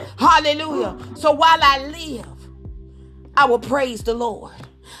live. Hallelujah. So while I live, I will praise the Lord.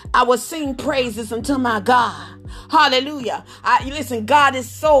 I will sing praises unto my God. Hallelujah. Listen, God is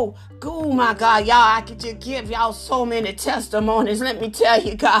so good, my God. Y'all, I could just give y'all so many testimonies. Let me tell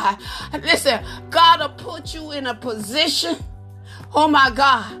you, God. Listen, God will put you in a position. Oh, my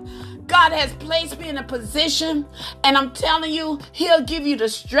God. God has placed me in a position, and I'm telling you, he'll give you the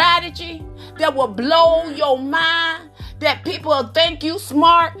strategy that will blow your mind, that people will think you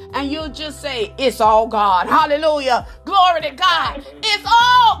smart, and you'll just say, it's all God. Hallelujah. Glory to God. It's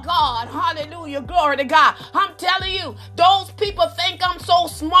all God. Hallelujah. Glory to God. I'm telling you, those people think I'm so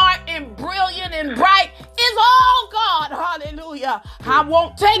smart and brilliant and bright. It's all God. Hallelujah. I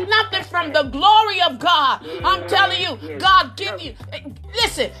won't take nothing from the glory of God. I'm telling you, God give you.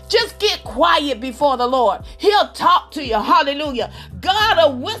 Listen, just get quiet before the Lord. He'll talk to you. Hallelujah. God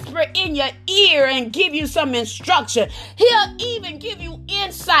will whisper in your ear and give you some instruction. He'll even give you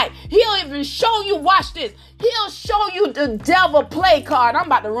insight. He'll even show you, watch this. He'll show you the devil play card. I'm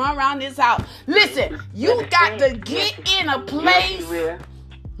about to run around this house. Listen, you got to get in a place,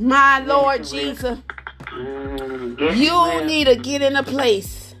 my Lord Jesus. You need to get in a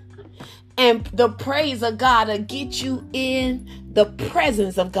place And the praise of God will get you in the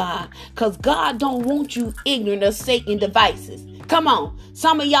presence of God. Because God don't want you ignorant of Satan's devices. Come on.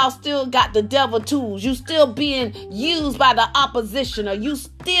 Some of y'all still got the devil tools. You still being used by the opposition. Or you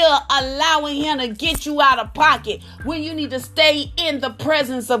still allowing him to get you out of pocket when you need to stay in the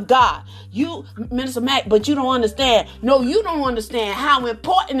presence of God. You, Minister Mac, but you don't understand. No, you don't understand how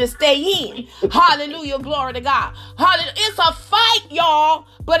important to stay in. Hallelujah. Glory to God. Hallelujah. It's a fight, y'all,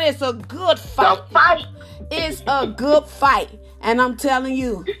 but it's a good fight. It's a good fight. And I'm telling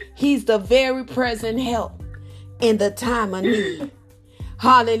you, he's the very present help in the time of need.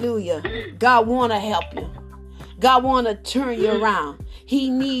 Hallelujah. God want to help you. God want to turn you around. He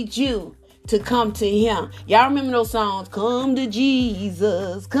needs you to come to him. Y'all remember those songs? Come to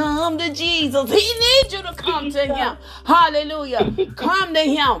Jesus. Come to Jesus. He needs you to come to him. Hallelujah. Come to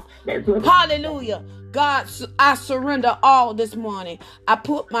him. Hallelujah. God, I surrender all this morning. I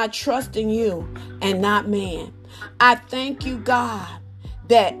put my trust in you and not man. I thank you, God,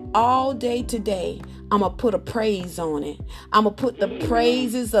 that all day today, I'm going to put a praise on it. I'm going to put the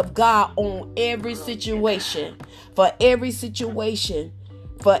praises of God on every situation, for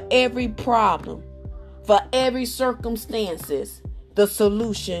every problem, for every circumstances. The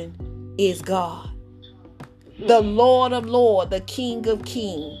solution is God. The Lord of Lords, the King of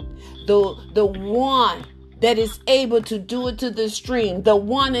Kings, the one that is able to do it to the extreme, the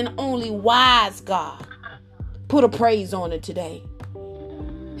one and only wise God. Put a praise on it today.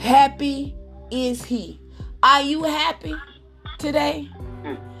 Happy is he. Are you happy today?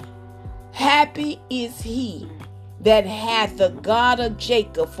 Happy is he that hath the God of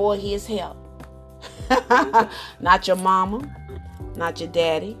Jacob for his help. Not your mama, not your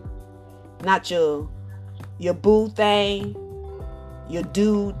daddy, not your boo thing, your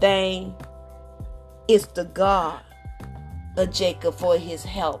dude thing. It's the God of Jacob for his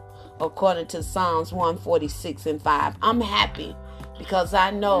help, according to Psalms 146:5. I'm happy because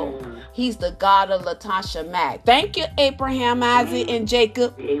I know he's the God of Latasha Mack. Thank you, Abraham, Isaac, and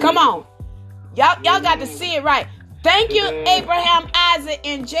Jacob. Come on. Y'all got to see it right. Thank you, Abraham, Isaac,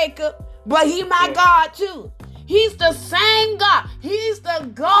 and Jacob. But he my God too. He's the same God. He's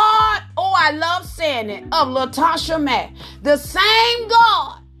the God, oh, I love saying it, of Latasha Mack. The same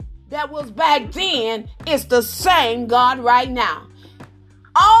God that was back then is the same God right now.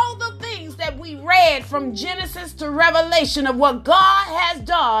 All the things that we read from Genesis to Revelation of what God has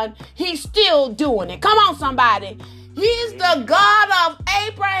done, he's still doing it. Come on, somebody. He's the God of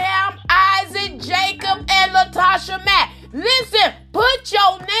Abraham, Isaac, Jacob, and Latasha Mack. Listen, put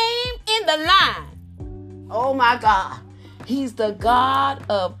your name in the line. Oh, my God. He's the God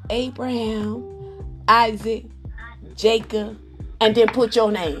of Abraham, Isaac, Jacob, and then put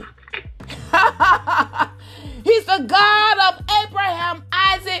your name. He's the God of Abraham,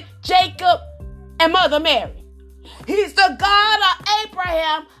 Isaac, Jacob, and Mother Mary. He's the God of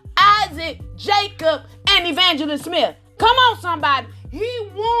Abraham, Isaac, Jacob, and Evangelist Smith. Come on, somebody. He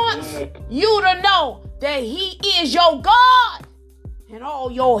wants you to know that he is your God, and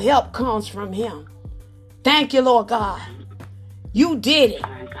all your help comes from him. Thank you, Lord God. You did it.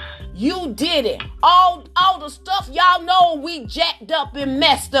 You did it. All the stuff y'all know we jacked up and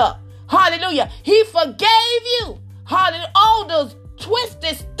messed up. Hallelujah. He forgave you. Hallelujah. All the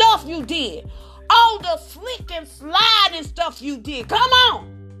twisted stuff you did. All the slick and sliding stuff you did. Come on.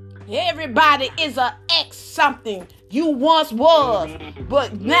 Everybody is an ex something. You once was,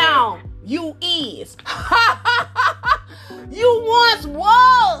 but now you is. You once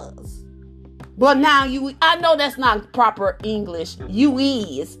was, but now you. I know that's not proper English. You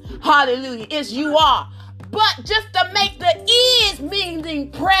is. Hallelujah. It's you are. But just to make the is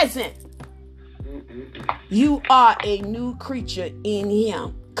meaning present, you are a new creature in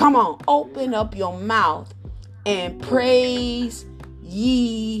him. Come on, open up your mouth and praise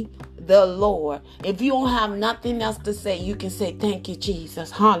ye the Lord. If you don't have nothing else to say, you can say, thank you,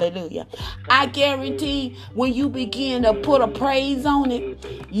 Jesus. Hallelujah. I guarantee when you begin to put a praise on it,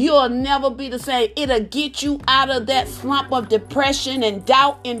 you'll never be the same. It'll get you out of that slump of depression and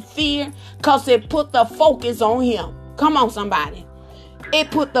doubt and fear, because it put the focus on him. Come on, somebody.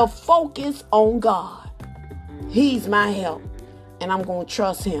 It put the focus on God. He's my help, and I'm going to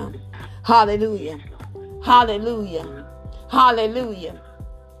trust him. Hallelujah. Hallelujah. Hallelujah.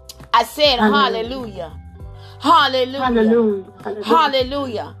 I said hallelujah. Hallelujah. Hallelujah.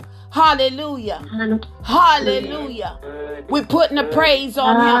 Hallelujah. Hallelujah. Hallelujah. We're putting the praise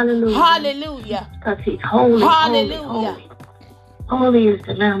on him. Hallelujah. Because he's holy. Hallelujah. Holy is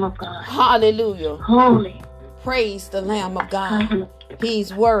the Lamb of God. Hallelujah. Holy. Praise the Lamb of God.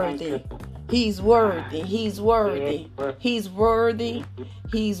 He's worthy. He's worthy. He's worthy. He's worthy.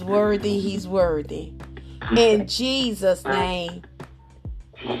 He's worthy. He's worthy. In Jesus' name.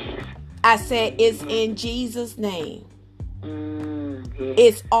 I said it's in Jesus' name.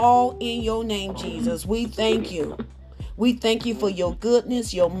 It's all in your name, Jesus. We thank you. We thank you for your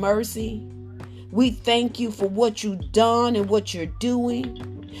goodness, your mercy. We thank you for what you've done and what you're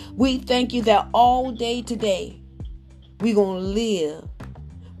doing. We thank you that all day today, we're going to live.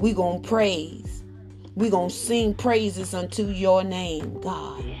 We're going to praise. We're going to sing praises unto your name,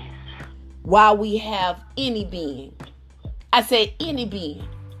 God. While we have any being. I said any being.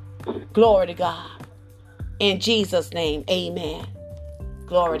 Glory to God. In Jesus' name, amen.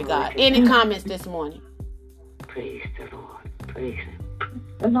 Glory to God. Any comments this morning? Praise the Lord. Praise Him.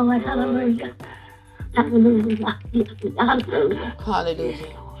 The Lord, hallelujah. Hallelujah. Hallelujah. Hallelujah.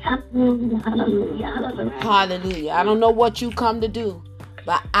 Hallelujah. Hallelujah. Hallelujah. I don't know what you come to do,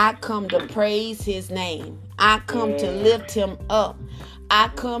 but I come to praise His name. I come to lift Him up. I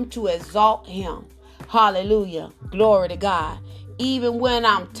come to exalt Him. Hallelujah. Glory to God. Even when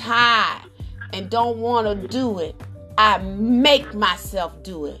I'm tired and don't want to do it, I make myself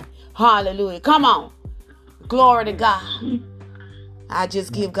do it. Hallelujah. Come on. Glory to God. I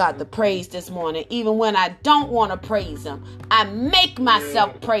just give God the praise this morning. Even when I don't want to praise Him, I make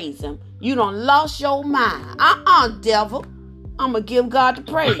myself praise Him. You done lost your mind. Devil. I'm going to give God the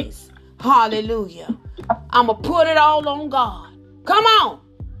praise. Hallelujah. I'm going to put it all on God. Come on.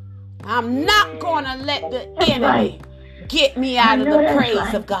 I'm not going to let the enemy get me out of the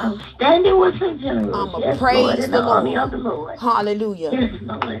praise of God. I'm standing with the general. I'm going to praise the Lord. Hallelujah. Yes,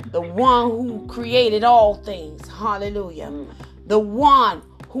 Lord. The one who created all things. Hallelujah. The one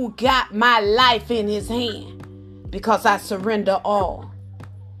who got my life in His hand, because I surrender all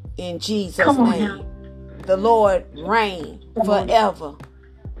in Jesus' name. Now. The Lord reign forever.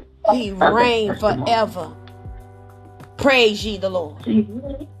 He reign forever. Praise ye the Lord.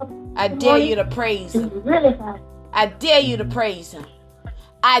 I dare you to praise Him. I dare you to praise Him.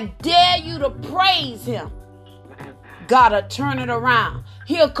 I dare you to praise Him. Gotta turn it around.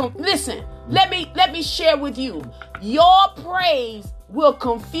 He'll come. Listen, let me share with you. Your praise will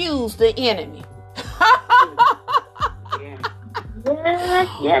confuse the enemy.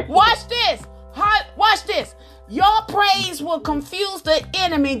 Yes. Watch this. Watch this. Your praise will confuse the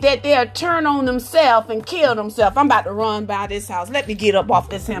enemy that they'll turn on themselves and kill themselves. I'm about to run by this house. Let me get up off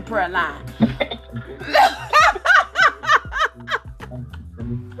this hand prayer line.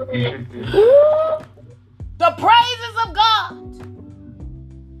 The praises of God.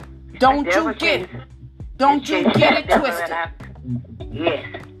 Don't you get it twisted. Yes.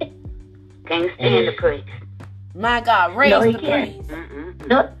 Can't stand the praise. My God, raise the praise.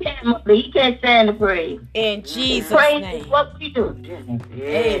 He can't stand the praise. In Jesus' praise name. is what we do.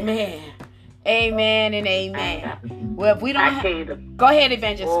 Amen. Amen and amen. Well, if we don't go ahead,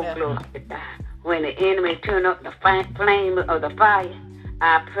 Evangelist Smith. When the enemy turn up the flame of the fire,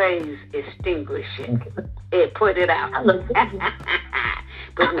 our praise extinguish it. It put it out.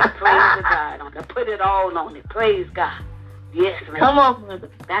 Putting the praise of God on it. Put it all on it. Praise God. Yes, man. Come on, brother.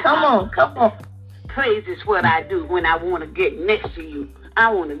 Come on. Praise is what I do when I want to get next to you.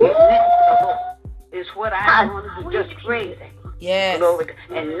 I want to get next to the Lord. It's what I want to do. Just praise Him. Yes. Glory.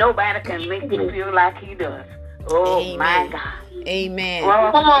 And nobody can make me feel like He does. Oh, amen. My God. Amen.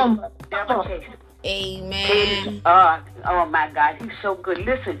 Well, come on. Amen. Oh, my God. He's so good.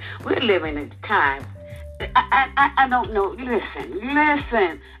 Listen, we're living in a time. I don't know.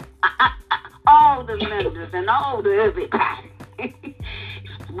 Listen. All the lenders and all the everybody.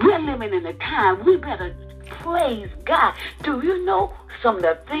 We're living in a time we better praise God. Do you know some of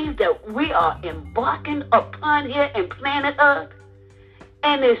the things that we are embarking upon here in planet Earth?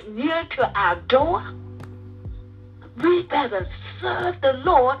 And it's near to our door. We better serve the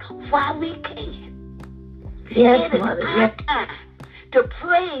Lord while we can. Yes, it is Mother. our time to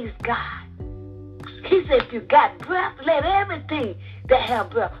praise God. He said, if you got breath, let everything that have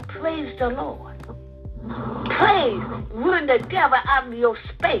breath praise the Lord. Praise, run the devil out of your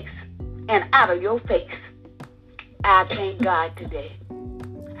space and out of your face. I thank God today.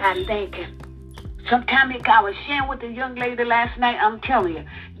 I thank Him. Sometimes I was sharing with a young lady last night. I'm telling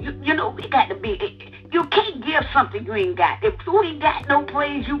you know, we got to be. You can't give something you ain't got. If you ain't got no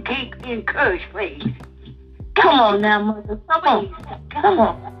praise, you can't encourage praise. Come on now, Mother. Come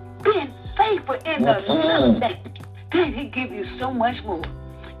on. Being faithful in the little thing, then He give you so much more.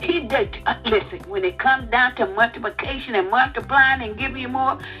 He did. Listen, when it comes down to multiplication and multiplying and giving you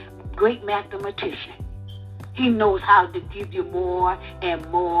more, great mathematician. He knows how to give you more and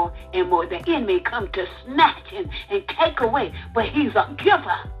more and more. The enemy come to snatch and take away, but He's a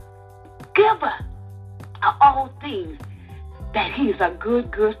giver. discover all things that he's a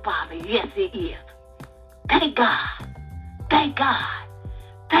good, good father. Yes, he is. Thank God. Thank God.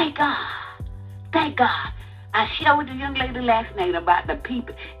 Thank God. Thank God. I shared with the young lady last night about the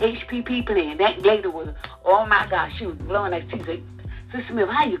people, HP people, and that lady was, oh my God, she was blowing that. She said, Sister Smith,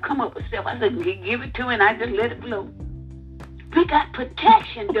 how you come up with stuff? I said, give it to me and I just let it flow. We got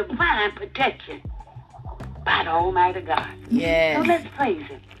protection, divine protection by the Almighty God. Yes. So let's praise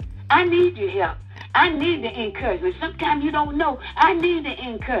him. I need your help. I need the encouragement. Sometimes you don't know. I need the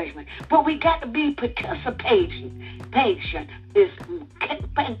encouragement. But we got to be participating. Patient is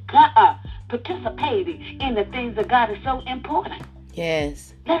participating in the things of God is so important.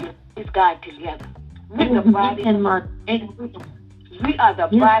 Yes. Let's praise God together. We're the body. We are the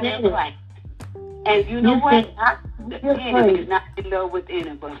body of Christ. And you know what? The enemy is not in love with any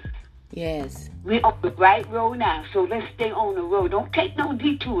of us. Yes. We're on the right road now, so let's stay on the road. Don't take no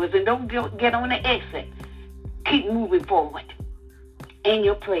detours and don't get on the exit. Keep moving forward in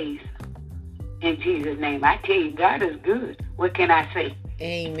your praise. In Jesus' name. I tell you, God is good. What can I say?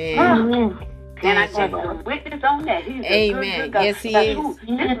 Amen. Can I take some witness on that? He's a good God. Yes, he is.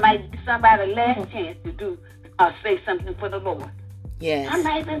 This might be somebody's last chance to do or say something for the Lord. Yes.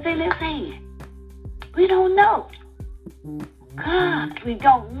 Somebody's been feeling his hand. We don't know. God, we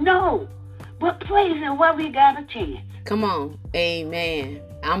don't know. But praising while we got a chance. Come on. Amen.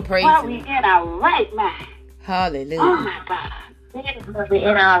 I'm praising. While we in our right mind. Hallelujah. Oh my God. We're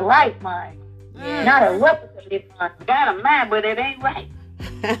in our right mind. Yes. Not a representative mind. Got a mind, but it ain't right.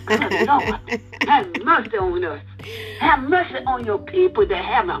 Good Lord, have mercy on us. Have mercy on your people that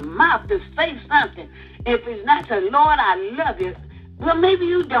have a mouth to say something. If it's not to Lord, I love you. Well, maybe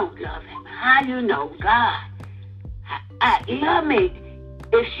you don't love him. How you know? God, I love me.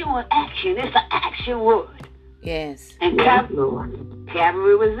 It's showing action. It's an action word. Yes. And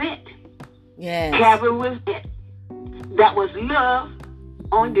Calvary was it. Yes. Calvary was it. That was love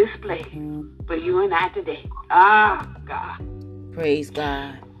on display for you and I today. Ah, God. Praise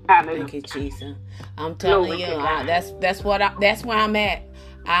God. Hallelujah. Thank you, Jesus. I'm telling you, that's where I'm at.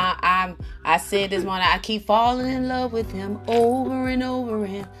 I said this morning, I keep falling in love with him over and over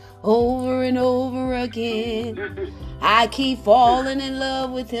and over and over again. I keep falling in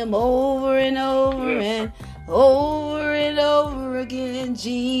love with him over and over and over and over again.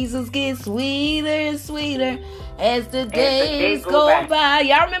 Jesus gets sweeter and sweeter as the days go by.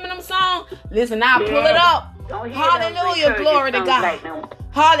 Y'all remember them songs? Listen, I'll pull it up. Hallelujah, glory to God.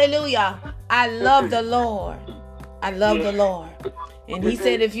 Hallelujah. I love the Lord. I love the Lord. And he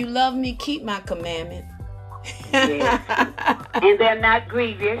said, if you love me, keep my commandments. And they're not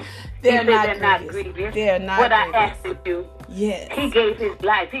grievous. They're not grievous. They're not what grievous. I asked him to do. Yes. He gave his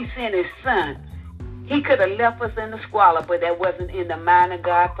life. He sent his son. He could have left us in the squalor, but that wasn't in the mind of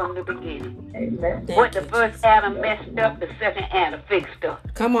God from the beginning. Amen. What the first Adam messed up, the second Adam fixed up.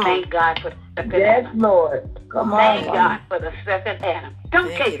 Come on. Thank God for the second Yes, Adam. Lord. Come on. Thank God for the second Adam. Don't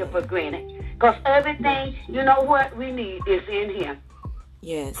take it for granted. Because everything, you know what we need is in him.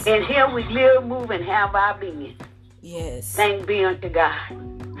 Yes. In him we live, move, and have our being. Yes. Thanks be unto God.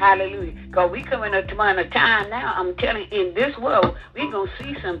 Hallelujah. Because we coming up to a time now, I'm telling you, in this world, we're going to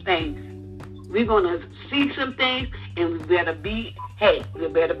see some things. We're going to see some things, and we better be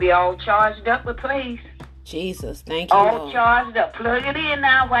all charged up with praise. Jesus, thank you, all Lord. Charged up. Plug it in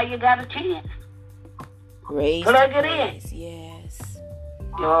now while you got a chance. Plug it in. Yes.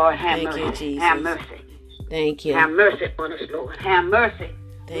 Lord, have thank mercy. You, Jesus. Have mercy. Thank you. Have mercy on us, Lord. Have mercy.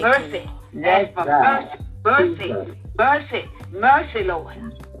 Thank mercy. You, ask for mercy. Mercy. Mercy. Mercy, Lord.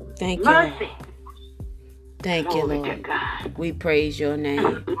 Thank you. Mercy. Thank you, Glory Lord. to God. We praise your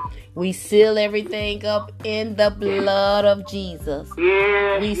name. We seal everything up in the blood of Jesus.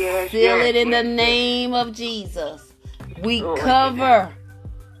 Yes, we seal it in the name of Jesus. We cover.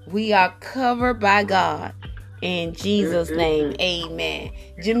 We are covered by God. In Jesus' name, amen.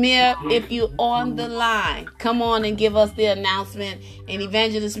 Jameer, if you're on the line, come on and give us the announcement. And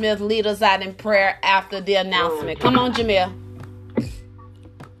Evangelist Smith, lead us out in prayer after the announcement. Come on, Jameer.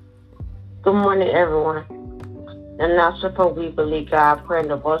 Good morning, everyone. The announcement for We Believe God prayer and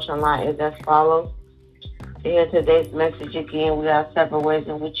devotion line is as follows. To hear today's message again, we have several ways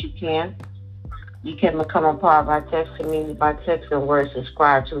in which you can. You can become a part of our text community by texting word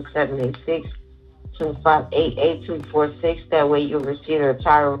subscribe to 786-258-8246. That way you'll receive the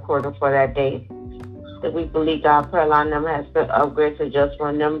entire recording for that day. The We Believe God prayer line number has been upgraded to just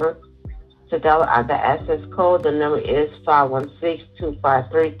one number. To dial out the access code, the number is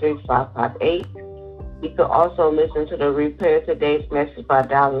 516-253-3558. You can also listen to the replay of today's message by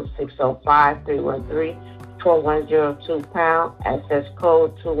dialing 605-313-2787. 4102#, access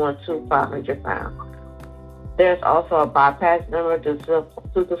code 212-500#. There's also a bypass number due to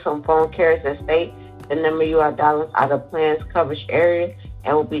some phone carriers that state the number you are dialing out of plan's coverage area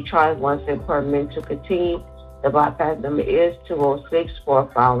and will be charged 1 cent per minute to continue. The bypass number is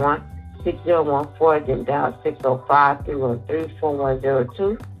 206-451-6014, then dial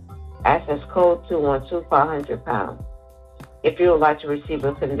 605-313-4102, access code 212-500#. If you would like to receive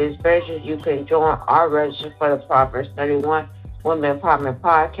a condensed version, you can join our register for the Proverbs 31 Women Empowerment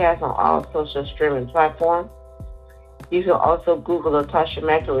Podcast on all social streaming platforms. You can also Google Latasha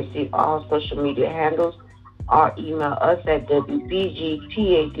Mack to receive all social media handles, or email us at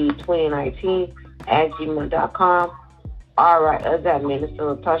wbgtad2019@gmail.com, or write us at Minister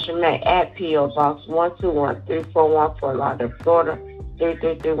Latasha Mack at P.O. Box 121341 Fort Lauderdale, Florida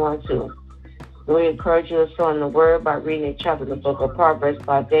 33312. We encourage you to sow in the Word by reading a chapter of the book of Proverbs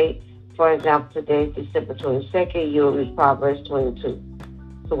by day. For example, today is December 22nd. You will read Proverbs 22.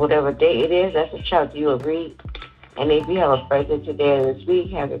 So whatever day it is, that's a chapter you will read. And if you have a birthday today or this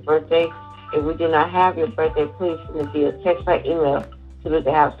week, happy birthday. If we do not have your birthday, please send it via text or email so we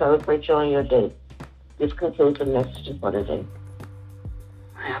can have celebrate you on your day. This concludes the message for today.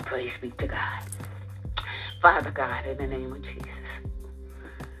 Well, praise be to God. Father God, in the name of Jesus,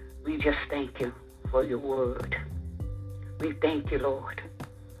 we just thank you for your word. We thank you, Lord,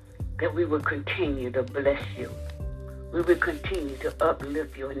 that we will continue to bless you. We will continue to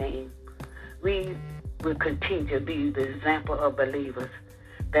uplift your name. We will continue to be the example of believers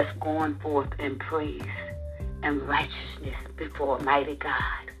that's going forth in praise and righteousness before mighty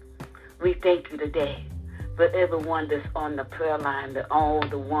God. We thank you today for everyone that's on the prayer line, all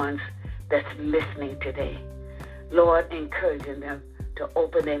the ones that's listening today. Lord, encouraging them to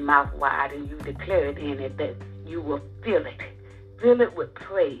open their mouth wide, and you declare it in it that you will fill it. Fill it with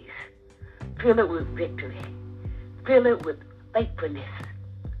praise. Fill it with victory. Fill it with faithfulness,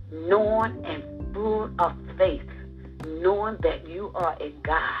 knowing and full of faith, knowing that you are a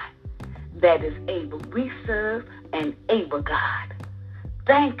God that is able. We serve an able God.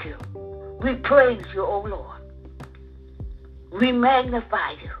 Thank you. We praise you, O Lord. We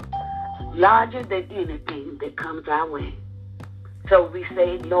magnify you, larger than anything that comes our way. So we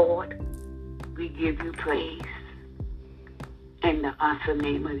say, Lord, we give you praise in the awesome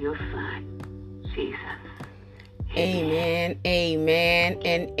name of your Son, Jesus. Amen, amen,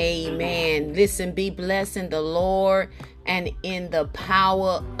 and amen. Listen, be blessed in the Lord and in the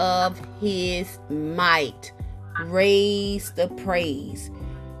power of his might. Raise the praise.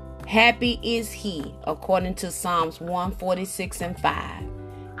 Happy is he, according to Psalms 146:5.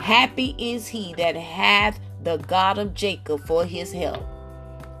 Happy is he that hath the God of Jacob for his help.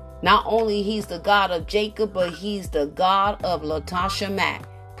 Not only he's the God of Jacob, but he's the God of Latasha Mack.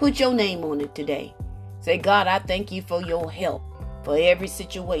 Put your name on it today. Say, God, I thank you for your help for every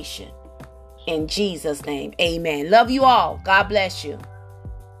situation. In Jesus' name, amen. Love you all. God bless you.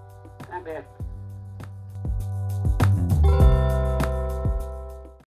 God bless.